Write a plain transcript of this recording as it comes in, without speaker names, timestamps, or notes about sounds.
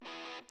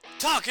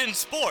Talkin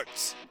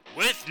Sports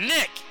with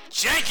Nick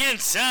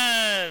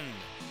Jenkinson.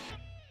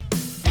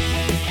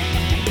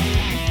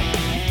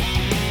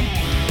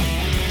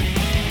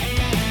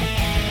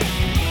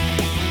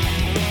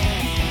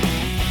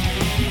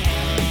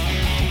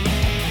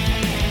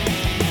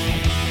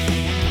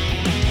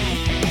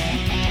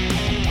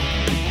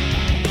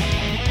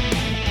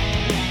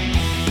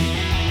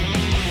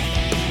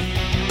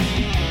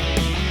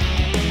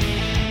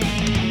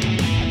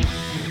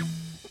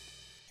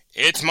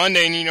 It's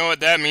Monday, and you know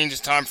what that means.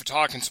 It's time for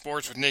Talkin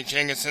Sports with Nick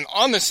Jenkinson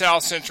on the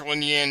South Central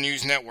Indiana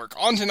News Network.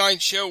 On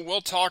tonight's show,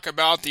 we'll talk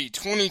about the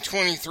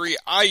 2023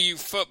 IU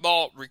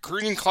football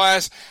recruiting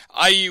class,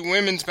 IU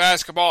women's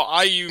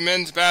basketball, IU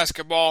men's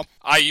basketball,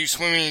 IU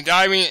swimming and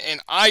diving, and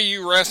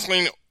IU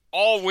wrestling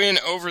all win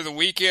over the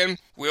weekend.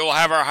 We'll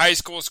have our high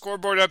school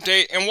scoreboard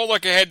update, and we'll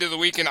look ahead to the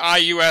week in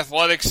IU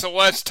athletics, so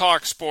let's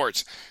talk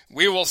sports.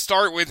 We will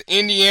start with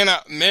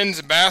Indiana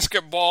men's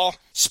basketball,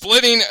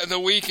 splitting the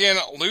weekend,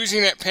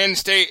 losing at Penn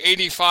State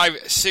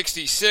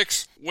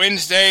 85-66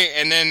 Wednesday,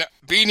 and then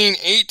beating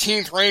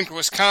 18th ranked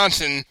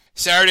Wisconsin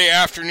Saturday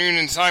afternoon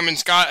in Simon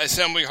Scott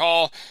Assembly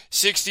Hall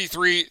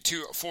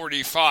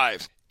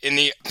 63-45. In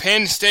the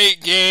Penn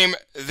State game,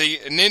 the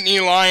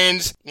Nittany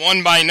Lions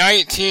won by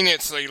 19.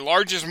 It's the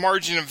largest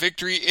margin of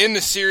victory in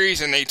the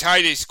series, and they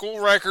tied a school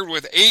record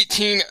with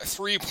 18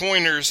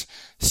 three-pointers.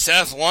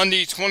 Seth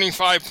Lundy,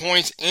 25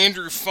 points.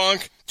 Andrew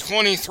Funk,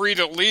 23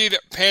 to lead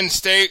Penn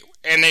State,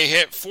 and they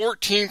hit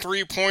 14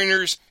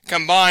 three-pointers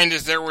combined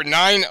as there were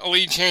 9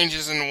 lead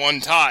changes and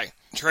 1 tie.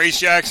 Trace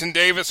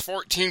Jackson-Davis,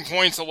 14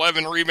 points,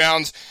 11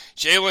 rebounds.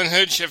 Jalen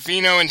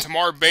Hood-Schifino and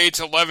Tamar Bates,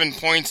 11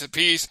 points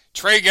apiece.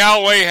 Trey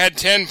Galloway had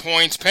 10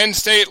 points. Penn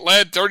State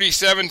led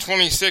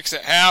 37-26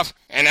 at half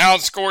and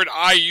outscored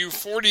IU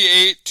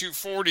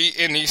 48-40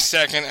 in the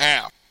second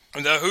half.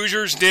 The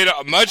Hoosiers did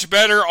much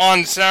better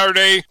on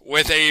Saturday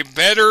with a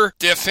better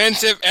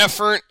defensive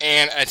effort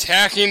and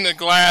attacking the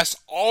glass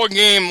all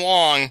game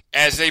long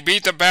as they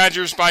beat the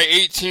Badgers by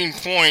 18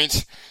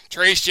 points.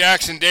 Trace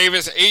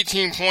Jackson-Davis,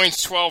 18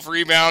 points, 12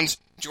 rebounds.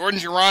 Jordan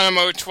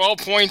Geronimo, 12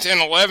 points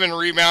and 11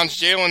 rebounds.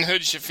 Jalen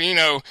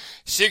Hood-Schifino,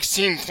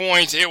 16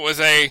 points. It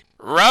was a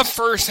rough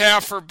first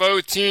half for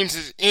both teams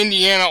as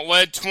Indiana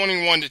led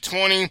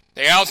 21-20.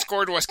 They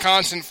outscored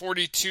Wisconsin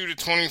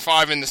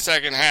 42-25 in the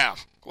second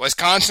half.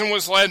 Wisconsin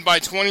was led by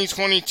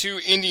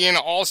 2022 Indiana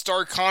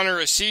All-Star Connor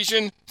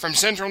Essegian from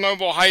Central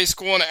Noble High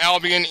School in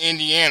Albion,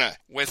 Indiana,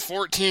 with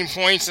 14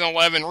 points and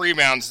 11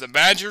 rebounds. The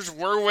Badgers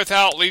were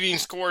without leading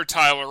scorer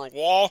Tyler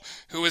Wall,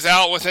 who was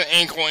out with an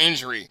ankle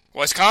injury.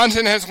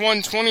 Wisconsin has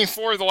won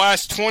 24 of the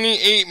last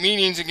 28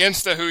 meetings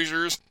against the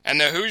Hoosiers, and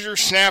the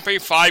Hoosiers snap a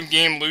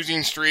 5-game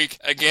losing streak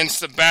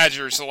against the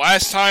Badgers. The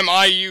last time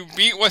IU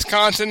beat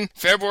Wisconsin,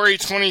 February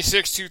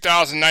 26,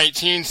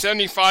 2019,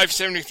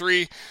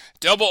 75-73,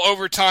 double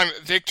overtime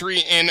victory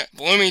in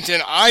Bloomington.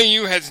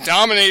 IU has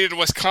dominated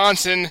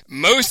Wisconsin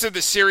most of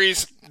the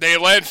series. They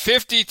led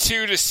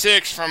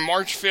 52-6 from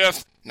March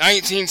 5th,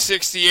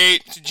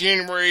 1968 to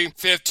January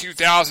 5th,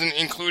 2000,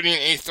 including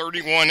a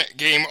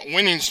 31-game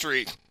winning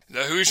streak.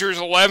 The Hoosiers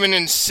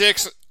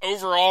 11-6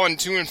 overall and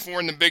 2-4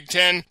 in the Big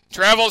Ten.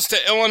 Travels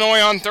to Illinois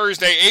on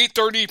Thursday,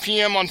 8:30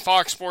 p.m. on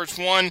Fox Sports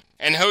 1,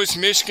 and hosts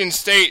Michigan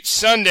State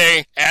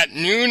Sunday at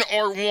noon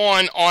or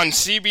 1 on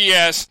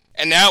CBS.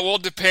 And that will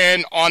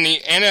depend on the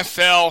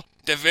NFL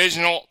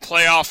divisional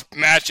playoff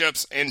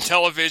matchups and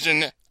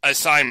television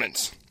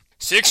assignments.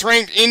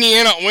 6th-ranked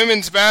Indiana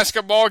women's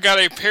basketball got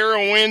a pair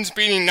of wins,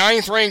 beating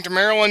 9th-ranked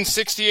Maryland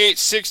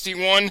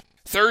 68-61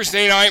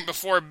 Thursday night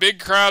before a big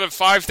crowd of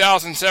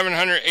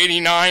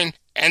 5,789,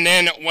 and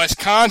then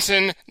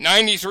Wisconsin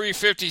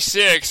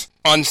 93-56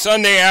 on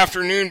Sunday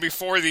afternoon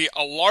before the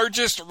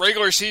largest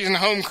regular season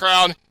home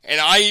crowd in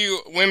IU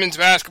women's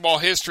basketball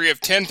history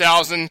of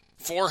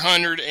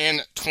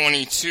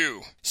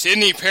 10,422.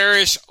 Sydney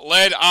Parrish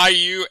led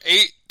IU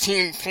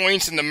 18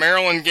 points in the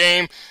Maryland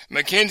game.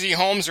 Mackenzie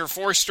Holmes, her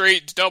 4th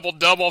straight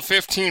double-double,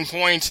 15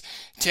 points,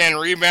 10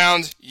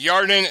 rebounds.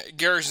 Yarden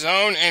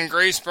Garzone and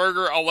Grace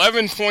Berger,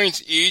 11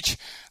 points each.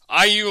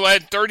 IU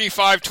led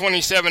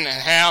 35-27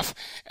 at half,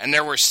 and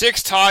there were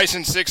 6 ties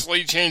and 6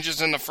 lead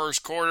changes in the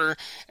first quarter,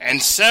 and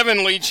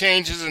 7 lead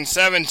changes and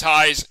 7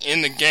 ties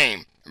in the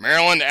game.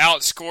 Maryland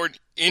outscored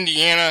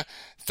Indiana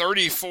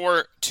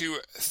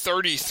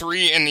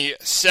 34-33 in the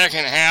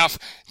second half.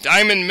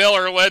 Diamond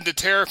Miller led the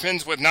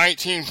Terrapins with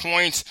 19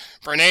 points.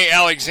 Brene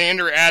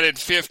Alexander added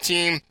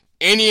 15.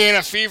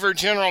 Indiana Fever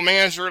General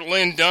Manager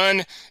Lynn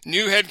Dunn,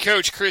 new head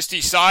coach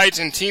Christy Sides,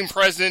 and team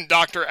president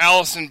Dr.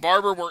 Allison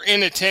Barber were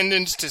in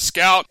attendance to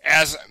scout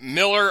as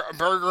Miller,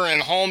 Berger,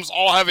 and Holmes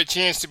all have a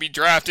chance to be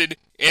drafted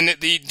in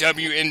the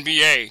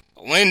WNBA.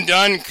 Lynn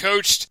Dunn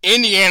coached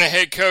Indiana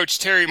head coach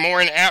Terry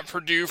Morin at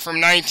Purdue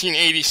from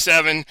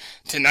 1987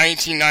 to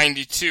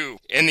 1992.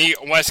 In the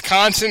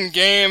Wisconsin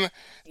game,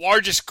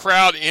 largest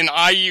crowd in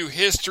IU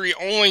history,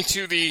 only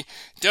to the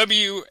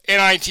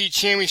WNIT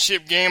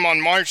championship game on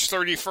March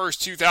 31st,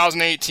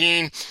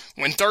 2018,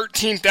 when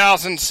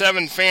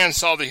 13,007 fans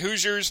saw the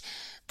Hoosiers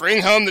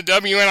bring home the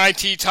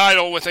WNIT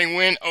title with a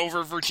win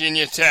over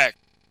Virginia Tech.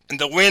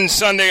 The win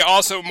Sunday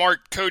also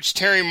marked Coach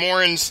Terry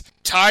Morin's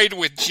tied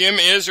with Jim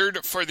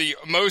Izzard for the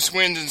most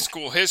wins in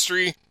school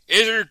history.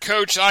 Izzard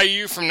coached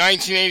IU from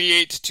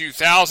 1988 to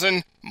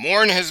 2000.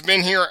 Morin has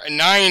been here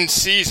 9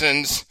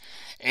 seasons,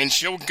 and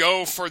she'll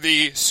go for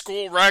the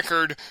school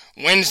record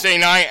Wednesday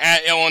night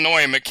at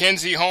Illinois.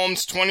 Mackenzie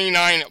Holmes,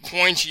 29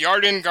 points.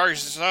 Yarden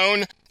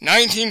Garzone,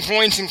 19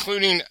 points,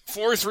 including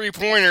 4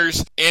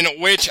 3-pointers, in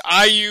which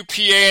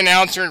IUPA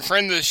announcer and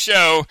friend of the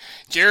show,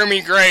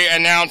 Jeremy Gray,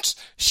 announced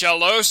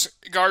Shalos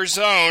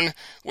Garzone,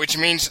 which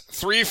means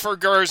 3 for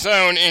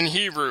Garzone in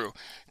Hebrew.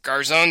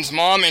 Garzone's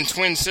mom and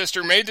twin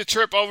sister made the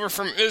trip over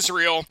from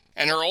Israel,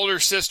 and her older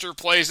sister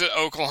plays at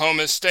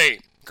Oklahoma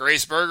State.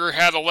 Grace Berger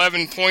had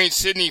 11 points.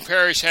 Sydney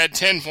Parrish had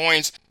 10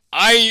 points.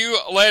 IU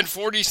led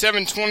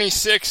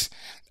 47-26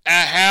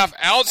 at half,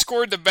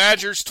 outscored the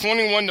Badgers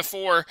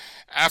 21-4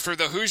 after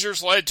the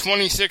Hoosiers led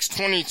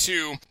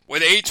 26-22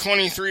 with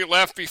 8:23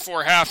 left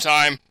before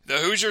halftime. The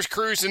Hoosiers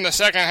cruised in the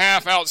second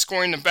half,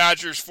 outscoring the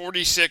Badgers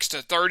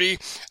 46-30.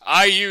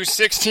 IU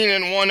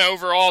 16-1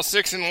 overall,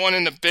 6-1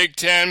 in the Big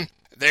Ten.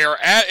 They are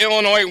at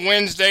Illinois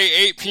Wednesday,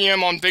 8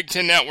 p.m. on Big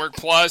Ten Network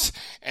Plus,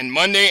 and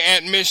Monday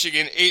at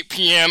Michigan, 8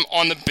 p.m.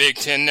 on the Big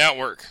Ten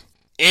Network.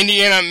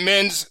 Indiana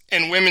men's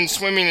and women's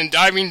swimming and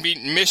diving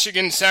beat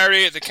Michigan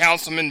Saturday at the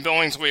Councilman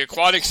Billingsley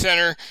Aquatic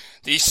Center.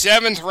 The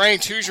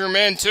 7th-ranked Hoosier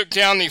men took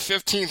down the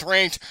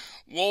 15th-ranked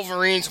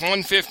Wolverines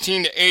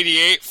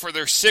 115-88 for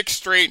their 6th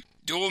straight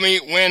dual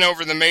meet win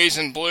over the Maize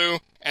and Blue,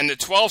 and the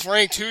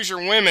 12th-ranked Hoosier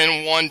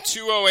women won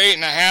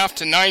 208.5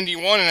 to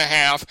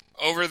 91.5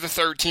 over the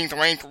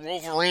 13th-ranked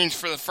Wolverines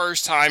for the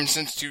first time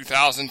since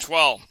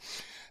 2012.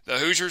 The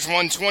Hoosiers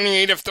won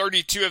 28 of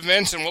 32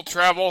 events and will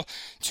travel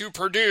to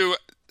Purdue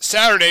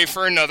Saturday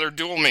for another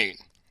dual meet.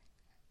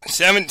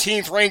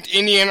 17th-ranked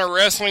Indiana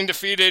Wrestling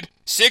defeated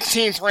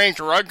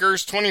 16th-ranked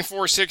Rutgers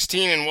 24-16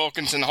 in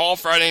Wilkinson Hall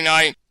Friday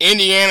night.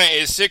 Indiana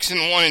is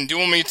 6-1 in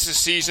dual meets this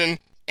season,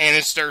 and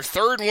it's their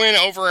 3rd win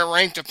over a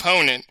ranked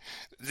opponent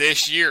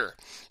this year.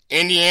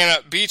 Indiana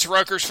beats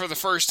Rutgers for the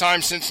first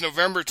time since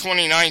November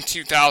 29,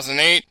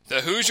 2008.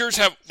 The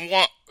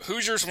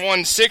Hoosiers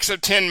won 6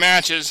 of 10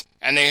 matches,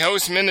 and they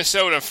host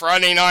Minnesota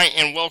Friday night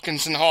in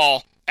Wilkinson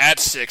Hall at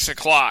 6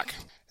 o'clock.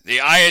 The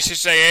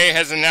IHSAA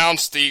has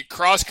announced the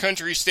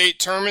cross-country state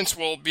tournaments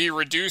will be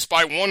reduced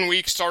by 1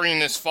 week starting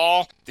this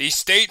fall. The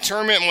state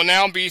tournament will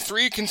now be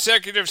 3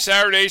 consecutive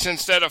Saturdays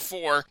instead of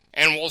 4,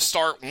 and will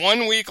start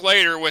 1 week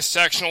later with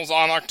sectionals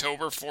on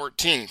October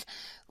 14th.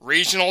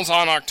 Regionals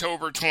on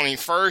October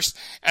 21st,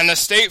 and the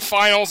state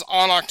finals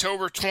on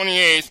October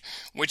 28th,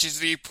 which is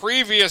the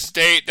previous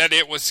date that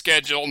it was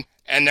scheduled,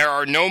 and there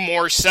are no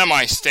more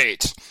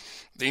semi-states.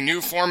 The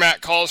new format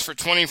calls for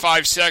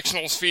 25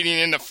 sectionals feeding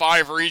into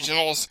 5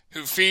 regionals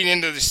who feed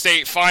into the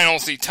state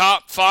finals. The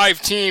top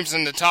 5 teams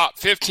and the top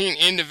 15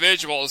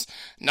 individuals,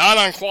 not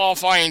on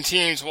qualifying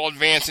teams, will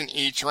advance in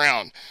each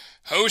round.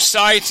 Host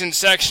sites and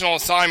sectional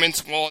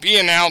assignments will be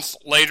announced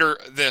later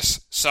this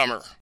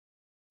summer.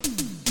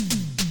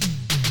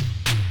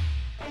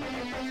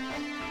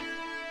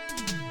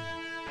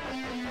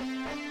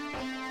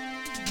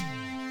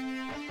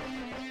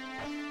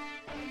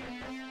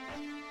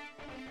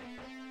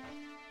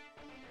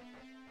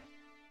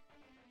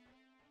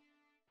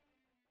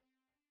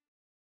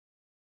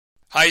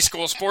 High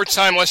school sports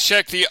time. Let's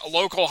check the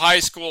local high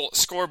school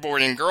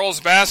scoreboard. In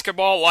girls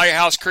basketball,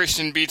 Lighthouse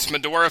Christian beats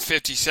Medora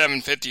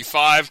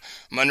 57-55.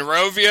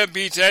 Monrovia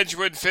beats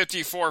Edgewood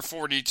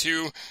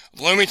 54-42.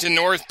 Bloomington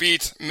North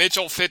beats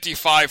Mitchell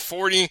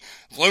 55-40.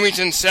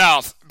 Bloomington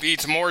South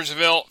beats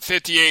Mooresville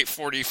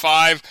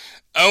 58-45.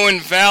 Owen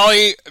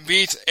Valley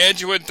beats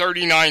Edgewood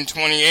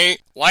 39-28.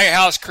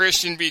 Lighthouse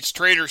Christian beats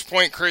Traders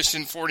Point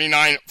Christian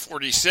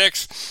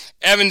 49-46.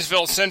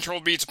 Evansville Central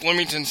beats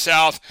Bloomington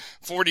South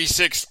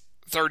 46-32.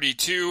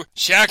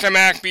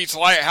 Shakamack beats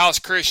Lighthouse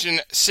Christian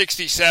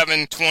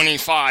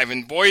 67-25.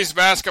 In boys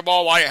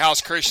basketball,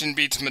 Lighthouse Christian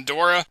beats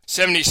Medora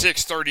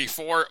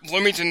 76-34.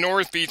 Bloomington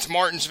North beats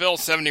Martinsville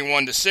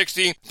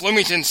 71-60.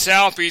 Bloomington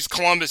South beats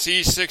Columbus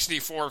East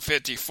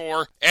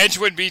 64-54.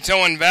 Edgewood beats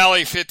Owen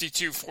Valley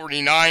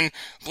 52-49.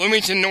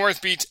 Bloomington North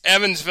beats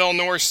Evansville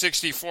North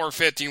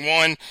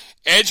 64-51.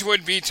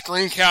 Edgewood beats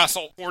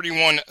Greencastle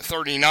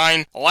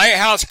 41-39.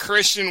 Lighthouse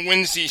Christian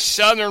wins the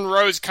Southern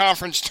Rose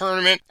Conference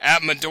Tournament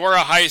at Medora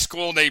High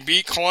School. They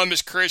beat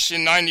Columbus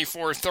Christian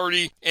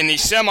 94-30 in the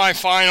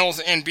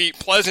semifinals and beat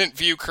Pleasant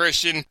View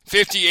Christian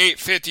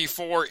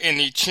 58-54 in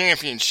the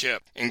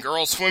championship. In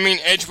girls swimming,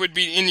 Edgewood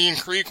beat Indian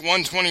Creek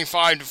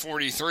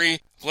 125-43.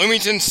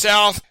 Bloomington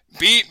South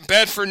beat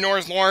Bedford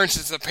North Lawrence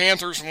as the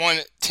Panthers won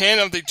 10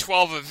 of the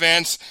 12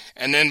 events,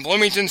 and then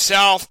Bloomington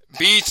South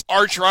beats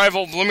arch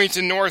rival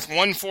Bloomington North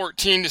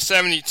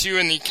 114-72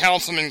 in the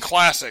Councilman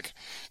Classic.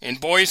 In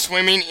boys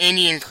swimming,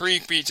 Indian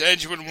Creek beats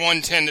Edgewood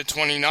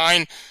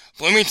 110-29.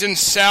 Bloomington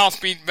South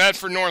beat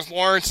Bedford North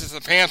Lawrence as the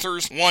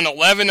Panthers won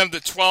 11 of the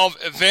 12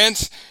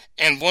 events,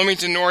 and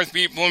Bloomington North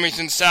beat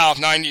Bloomington South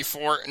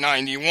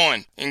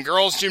 94-91. In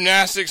girls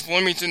gymnastics,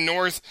 Bloomington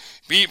North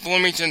beat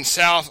Bloomington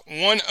South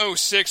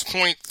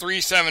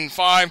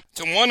 106.375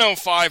 to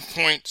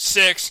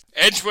 105.6.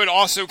 Edgewood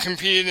also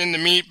competed in the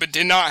meet but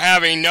did not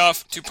have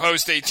enough to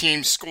post a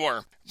team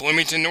score.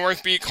 Bloomington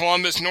North beat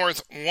Columbus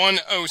North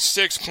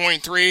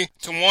 106.3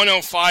 to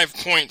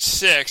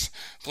 105.6.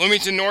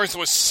 Bloomington North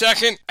was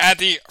second at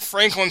the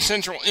Franklin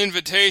Central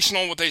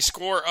Invitational with a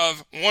score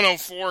of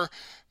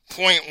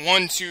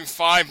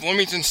 104.125.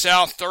 Bloomington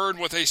South third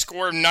with a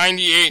score of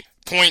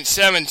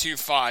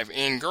 98.725.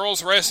 In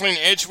girls wrestling,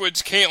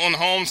 Edgewood's Caitlin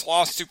Holmes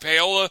lost to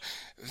Paola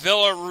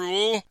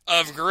Villarreal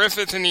of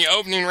Griffith in the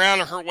opening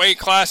round of her weight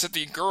class at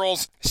the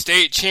Girls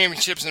State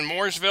Championships in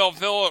Mooresville.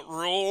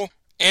 Villarreal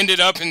ended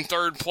up in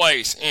third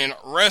place. In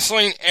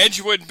wrestling,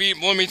 Edgewood beat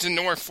Bloomington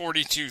North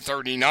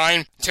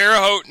 42-39. Terre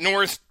Haute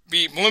North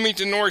beat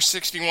Bloomington North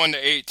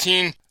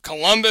 61-18.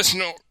 Columbus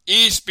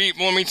East beat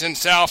Bloomington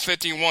South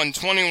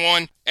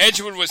 51-21.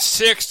 Edgewood was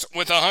sixth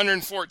with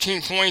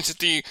 114 points at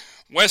the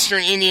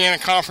Western Indiana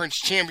Conference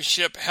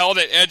Championship held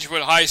at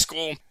Edgewood High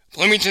School.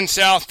 Bloomington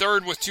South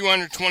third with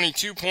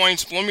 222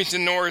 points.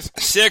 Bloomington North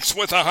sixth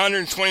with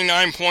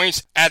 129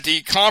 points at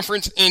the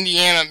Conference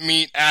Indiana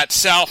meet at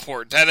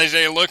Southport. That is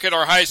a look at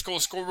our high school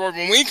scoreboard.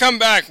 When we come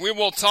back, we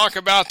will talk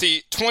about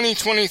the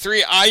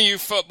 2023 IU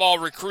football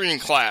recruiting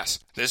class.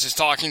 This is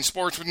Talking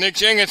Sports with Nick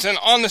Jenkinson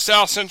on the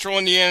South Central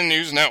Indiana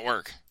News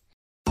Network.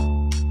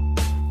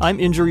 I'm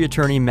injury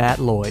attorney Matt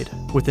Lloyd.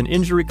 With an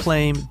injury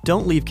claim,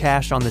 don't leave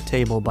cash on the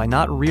table by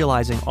not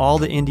realizing all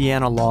the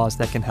Indiana laws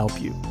that can help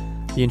you.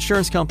 The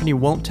insurance company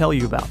won't tell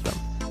you about them,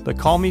 but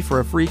call me for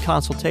a free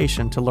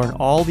consultation to learn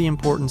all the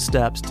important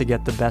steps to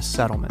get the best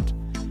settlement.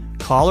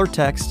 Call or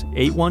text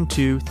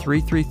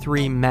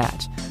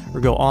 812-333-MATT or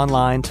go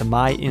online to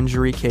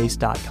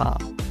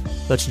myinjurycase.com.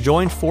 Let's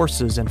join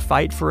forces and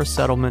fight for a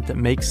settlement that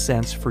makes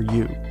sense for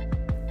you.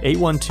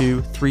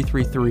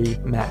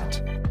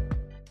 812-333-MATT.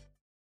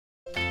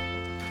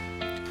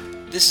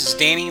 This is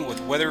Danny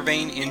with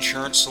Weathervane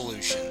Insurance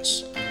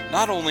Solutions.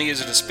 Not only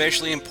is it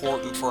especially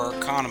important for our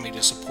economy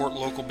to support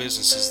local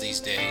businesses these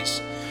days,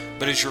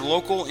 but as your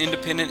local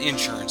independent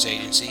insurance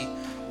agency,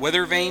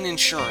 Weathervane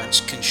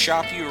Insurance can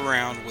shop you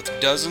around with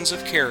dozens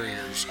of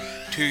carriers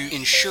to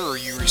ensure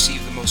you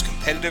receive the most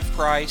competitive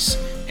price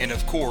and,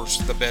 of course,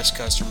 the best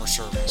customer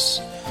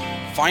service.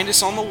 Find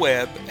us on the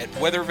web at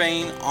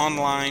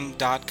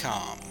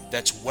weathervaneonline.com.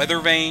 That's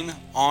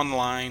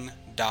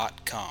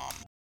weathervaneonline.com.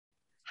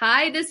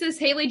 Hi, this is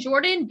Haley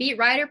Jordan, beat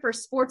writer for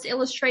Sports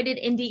Illustrated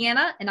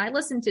Indiana, and I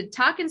listen to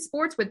Talkin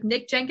Sports with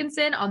Nick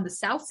Jenkinson on the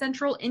South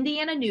Central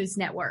Indiana News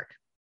Network.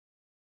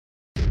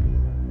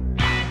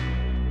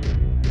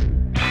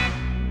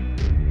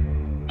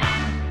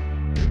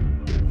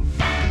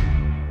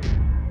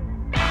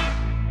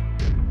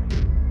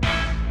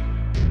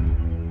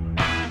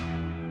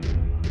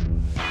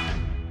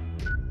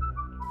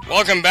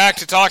 Welcome back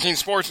to Talking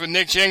Sports with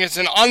Nick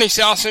Jenkinson on the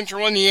South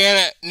Central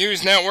Indiana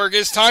News Network.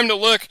 It's time to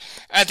look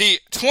at the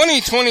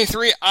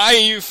 2023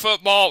 IU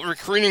football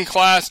recruiting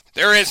class.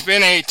 There has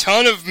been a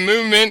ton of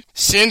movement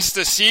since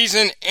the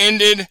season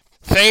ended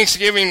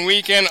Thanksgiving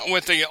weekend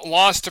with the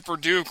loss to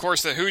Purdue. Of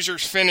course, the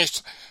Hoosiers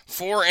finished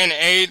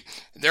 4-8.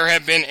 There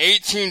have been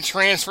 18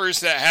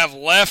 transfers that have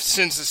left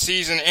since the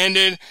season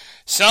ended.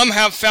 Some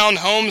have found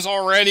homes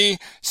already.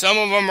 Some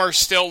of them are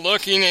still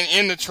looking and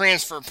in the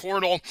transfer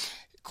portal.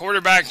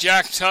 Quarterback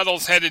Jack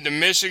Tuttle's headed to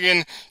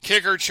Michigan.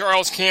 Kicker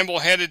Charles Campbell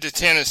headed to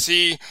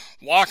Tennessee.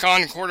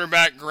 Walk-on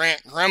quarterback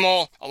Grant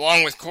Gremmel,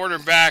 along with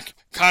quarterback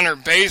Connor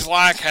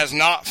Bazelak, has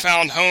not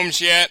found homes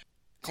yet.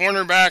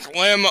 Cornerback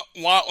Lem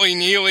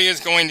Watley-Neely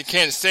is going to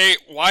Kent State.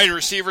 Wide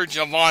receiver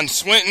Javon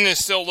Swinton is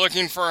still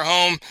looking for a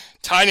home.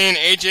 Tight end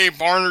A.J.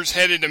 Barner's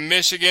headed to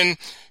Michigan.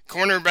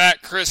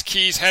 Cornerback Chris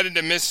Keys headed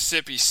to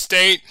Mississippi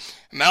State.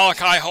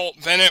 Malachi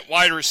Holt-Bennett,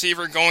 wide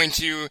receiver, going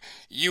to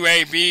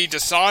UAB.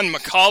 Dasan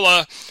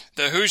McCullough,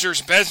 the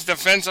Hoosiers' best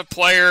defensive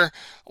player,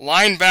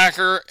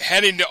 linebacker,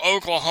 heading to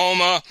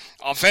Oklahoma.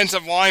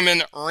 Offensive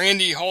lineman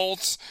Randy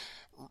Holtz,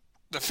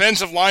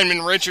 defensive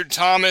lineman Richard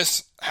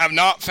Thomas have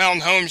not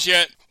found homes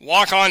yet.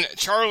 Walk-on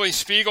Charlie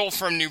Spiegel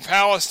from New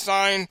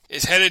Palestine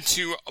is headed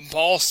to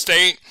Ball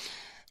State.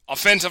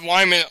 Offensive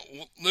lineman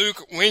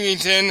Luke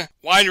Wingington,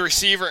 wide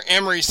receiver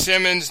Emery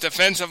Simmons,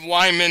 defensive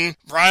lineman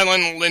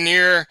Brylan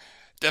Lanier,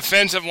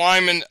 defensive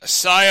lineman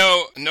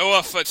Sayo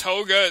Noah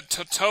Fatoga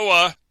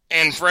Totoa,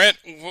 and Brett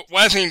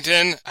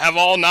Wethington have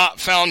all not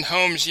found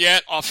homes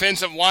yet.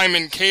 Offensive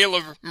lineman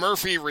Caleb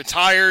Murphy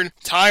retired.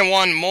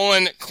 Tywan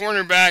Mullen,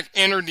 cornerback,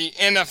 entered the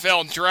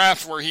NFL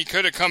draft where he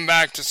could have come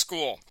back to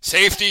school.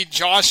 Safety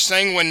Josh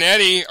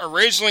Sanguinetti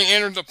originally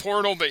entered the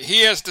portal, but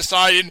he has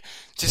decided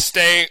to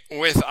stay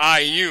with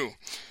IU.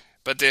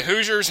 But the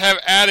Hoosiers have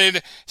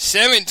added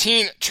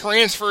 17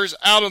 transfers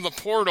out of the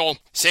portal.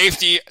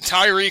 Safety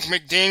Tyreek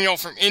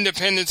McDaniel from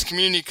Independence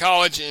Community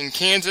College in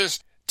Kansas.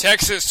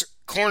 Texas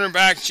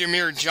cornerback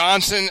Jameer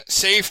Johnson.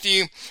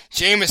 Safety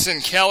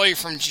Jamison Kelly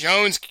from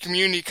Jones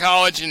Community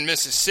College in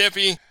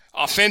Mississippi.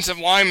 offensive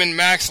lineman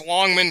Max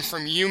Longman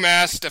from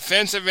UMass,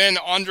 defensive end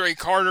Andre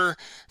Carter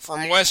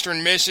from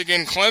Western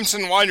Michigan,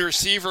 Clemson wide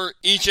receiver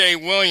E.J.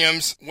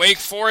 Williams, Wake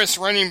Forest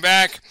running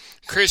back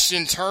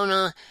Christian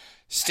Turner,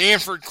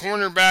 Stanford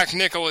cornerback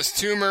Nicholas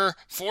Toomer,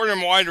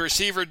 Fordham wide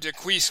receiver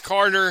DeQuise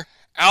Carter,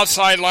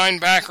 outside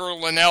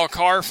linebacker Linnell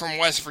Carr from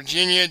West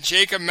Virginia,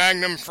 Jacob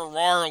Magnum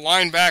Farrar,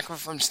 linebacker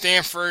from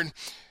Stanford,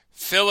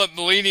 Philip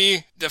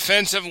Bleedy,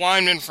 defensive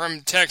lineman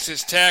from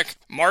Texas Tech,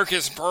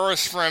 Marcus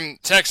Burris from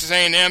Texas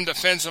A&M,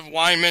 defensive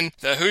lineman.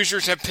 The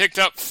Hoosiers have picked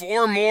up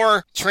 4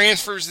 more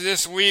transfers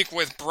this week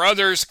with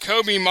brothers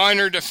Kobe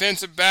Minor,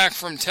 defensive back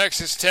from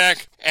Texas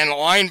Tech, and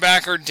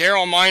linebacker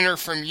Daryl Minor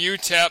from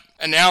UTEP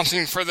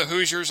announcing for the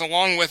Hoosiers,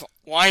 along with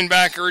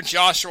linebacker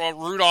Joshua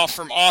Rudolph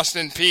from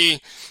Austin Peay.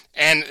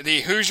 And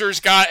the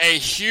Hoosiers got a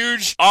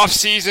huge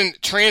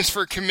offseason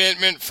transfer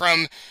commitment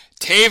from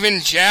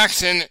Taven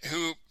Jackson,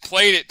 who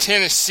played at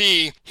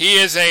Tennessee. He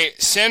is a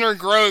Center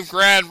Grove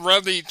grad,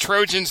 led the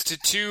Trojans to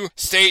 2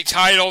 state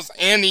titles,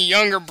 and the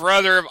younger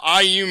brother of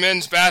IU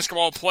men's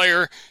basketball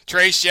player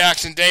Trace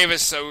Jackson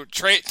Davis. So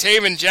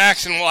Taven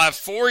Jackson will have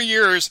 4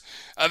 years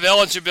of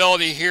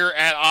eligibility here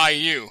at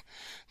IU.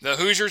 The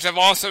Hoosiers have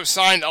also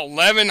signed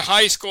 11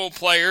 high school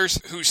players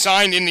who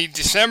signed in the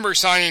December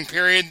signing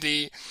period.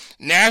 The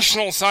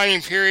national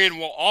signing period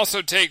will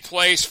also take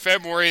place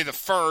February the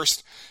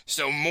 1st,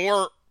 so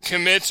more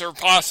commits are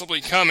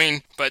possibly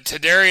coming, but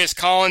Tadarius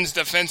Collins,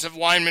 defensive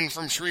lineman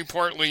from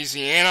Shreveport,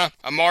 Louisiana,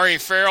 Amari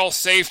Farrell,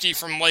 safety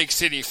from Lake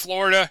City,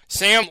 Florida,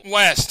 Sam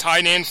West,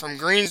 tight end from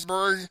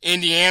Greensburg,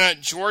 Indiana,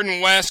 Jordan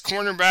West,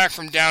 cornerback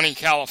from Downey,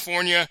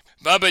 California,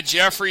 Bubba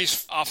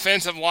Jeffries,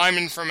 offensive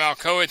lineman from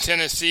Alcoa,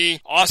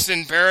 Tennessee,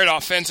 Austin Barrett,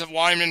 offensive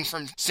lineman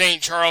from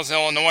St. Charles,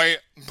 Illinois,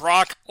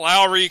 Brock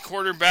Lowry,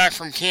 quarterback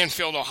from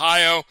Canfield,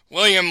 Ohio,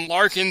 William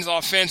Larkins,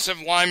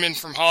 offensive lineman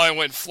from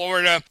Hollywood,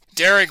 Florida,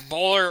 Derek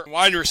Bowler,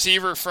 wide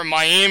receiver from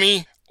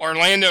Miami,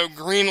 Orlando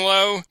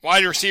Greenlow,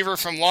 wide receiver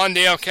from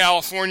Lawndale,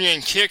 California,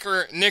 and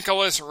kicker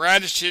Nicholas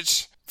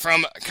Radicic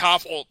from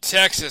Coppell,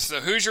 Texas. The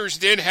Hoosiers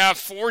did have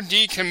 4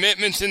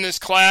 decommitments in this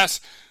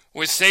class,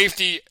 with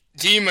safety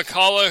D.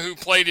 McCullough, who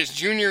played his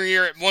junior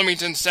year at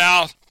Bloomington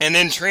South and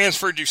then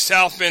transferred to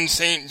South Bend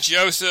St.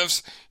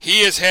 Joseph's.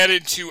 He is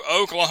headed to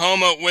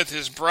Oklahoma with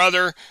his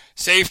brother,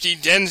 safety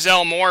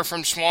Denzel Moore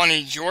from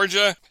Shawnee,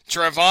 Georgia,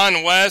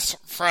 Trevon West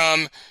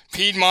from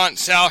Piedmont,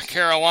 South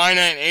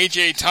Carolina, and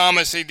A.J.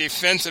 Thomas, a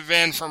defensive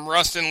end from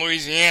Ruston,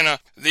 Louisiana.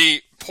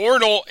 The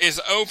portal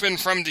is open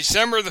from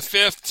December the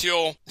 5th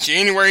till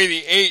January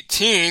the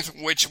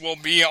 18th, which will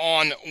be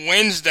on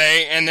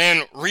Wednesday, and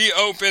then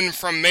reopen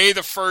from May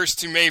the 1st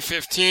to May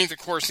 15th. Of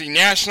course, the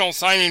national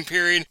signing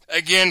period,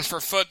 again, for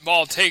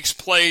football takes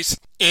place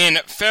in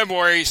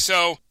February,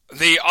 so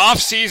the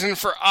offseason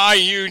for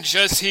IU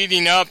just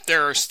heating up.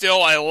 There are still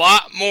a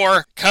lot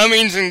more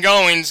comings and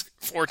goings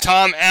for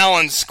Tom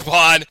Allen's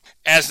squad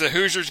as the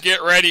Hoosiers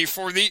get ready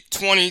for the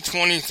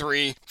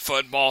 2023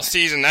 football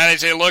season. That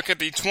is a look at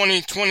the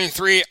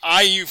 2023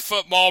 IU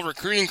football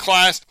recruiting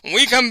class. When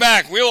we come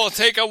back, we will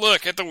take a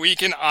look at the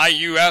week in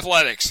IU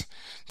athletics.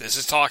 This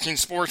is Talking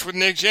Sports with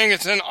Nick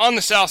Jenkinson on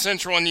the South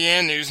Central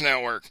Indiana News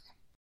Network.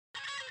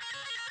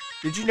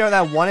 Did you know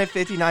that 1 in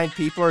 59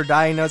 people are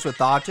diagnosed with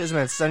autism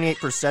and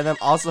 78% of them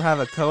also have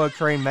a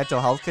co-occurring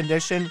mental health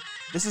condition?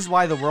 This is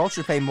why the world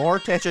should pay more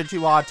attention to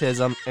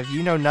autism. If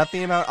you know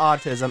nothing about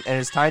autism, it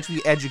is time to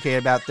be educated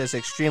about this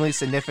extremely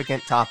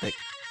significant topic.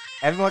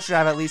 Everyone should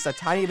have at least a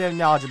tiny bit of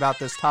knowledge about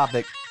this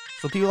topic,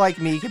 so people like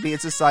me can be in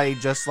society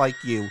just like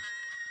you.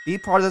 Be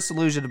part of the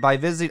solution by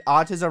visiting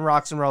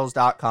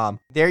autismrocksandrolls.com.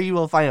 There you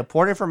will find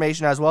important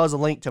information as well as a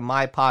link to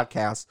my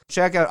podcast.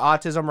 Check out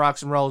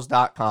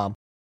autismrocksandrolls.com.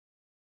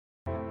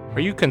 Are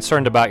you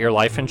concerned about your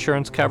life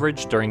insurance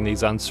coverage during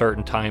these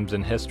uncertain times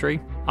in history?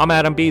 I'm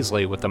Adam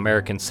Beasley with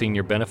American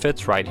Senior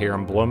Benefits right here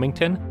in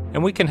Bloomington,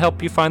 and we can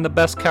help you find the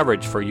best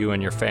coverage for you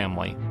and your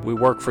family. We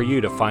work for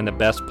you to find the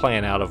best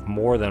plan out of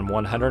more than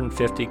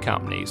 150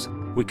 companies.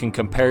 We can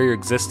compare your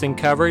existing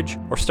coverage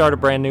or start a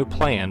brand new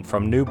plan.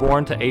 From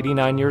newborn to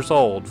 89 years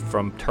old,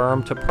 from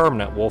term to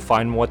permanent, we'll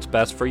find what's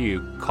best for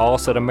you. Call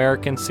us at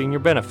American Senior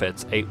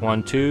Benefits,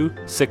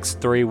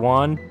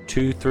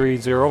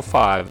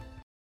 812-631-2305.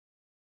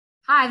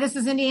 Hi, this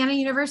is Indiana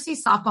University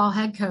softball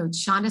head coach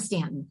Shonda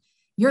Stanton.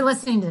 You're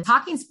listening to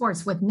Talking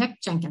Sports with Nick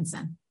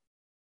Jenkinson.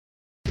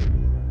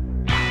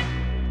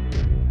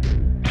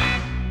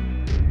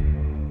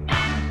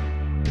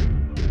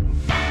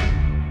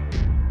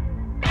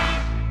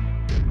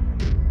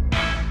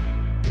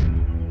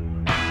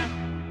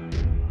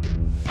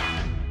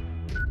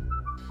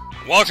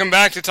 Welcome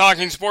back to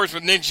Talking Sports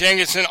with Nick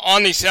Jenkinson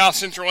on the South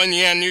Central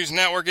Indiana News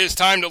Network. It's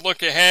time to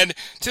look ahead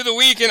to the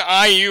week in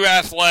IU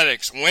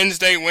athletics.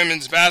 Wednesday,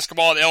 women's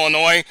basketball at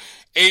Illinois,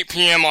 8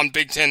 p.m. on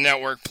Big Ten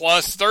Network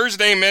Plus.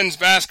 Thursday, men's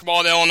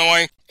basketball at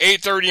Illinois,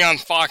 8:30 on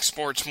Fox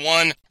Sports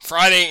 1.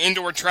 Friday,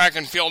 indoor track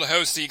and field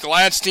hosts the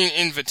Gladstein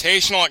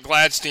Invitational at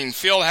Gladstein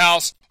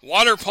Fieldhouse.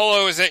 Water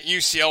polo is at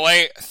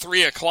UCLA,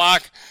 3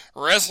 o'clock.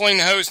 Wrestling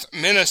hosts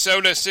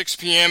Minnesota, 6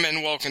 p.m.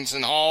 in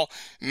Wilkinson Hall.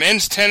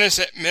 Men's tennis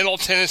at Middle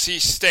Tennessee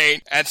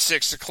State at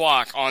 6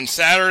 o'clock. On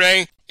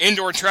Saturday,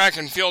 indoor track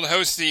and field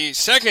hosts the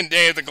second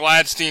day of the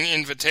Gladstein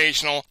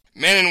Invitational.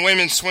 Men and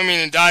women's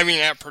swimming and diving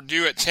at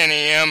Purdue at 10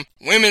 a.m.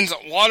 Women's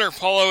water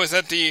polo is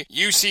at the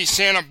UC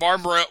Santa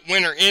Barbara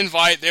Winter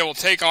Invite. They will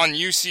take on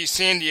UC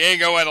San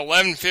Diego at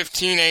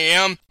 11:15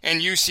 a.m.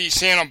 and UC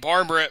Santa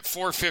Barbara at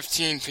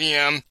 4:15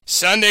 p.m.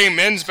 Sunday,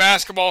 men's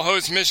basketball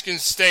hosts Michigan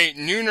State,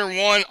 noon or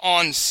 1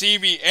 on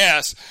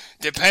CBS,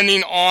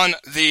 depending on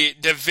the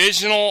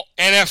divisional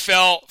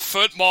NFL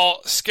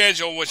football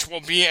schedule, which will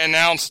be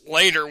announced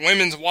later.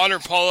 Women's water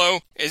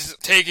polo is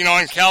taking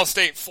on Cal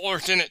State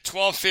Fullerton at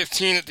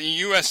 12:15 at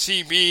the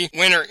USCB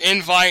Winter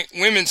Invite.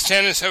 Women's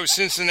tennis hosts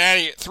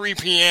Cincinnati at 3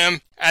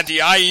 p.m. at the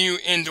IU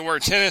Indoor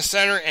Tennis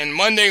Center. And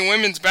Monday,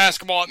 women's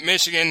basketball at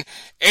Michigan,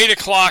 8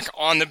 o'clock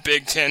on the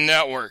Big Ten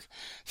Network.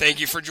 Thank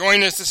you for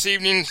joining us this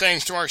evening, and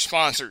thanks to our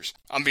sponsors.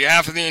 On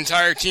behalf of the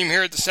entire team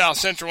here at the South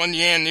Central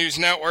Indiana News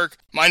Network,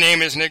 my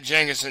name is Nick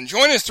Jenkinson.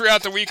 Join us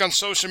throughout the week on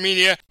social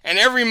media and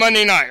every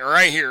Monday night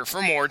right here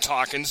for more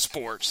Talkin'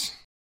 Sports.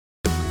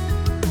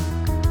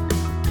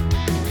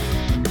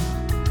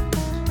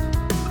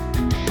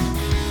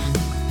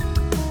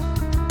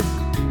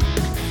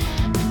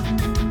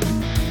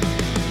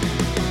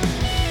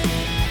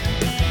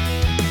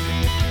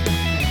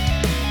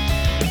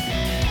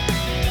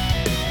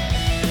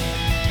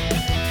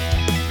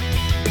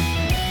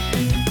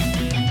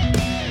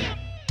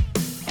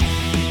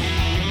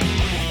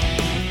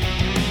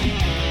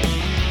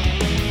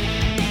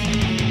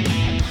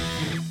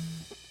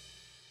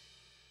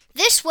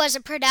 This was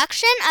a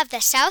production of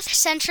the South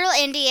Central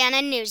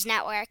Indiana News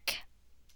Network.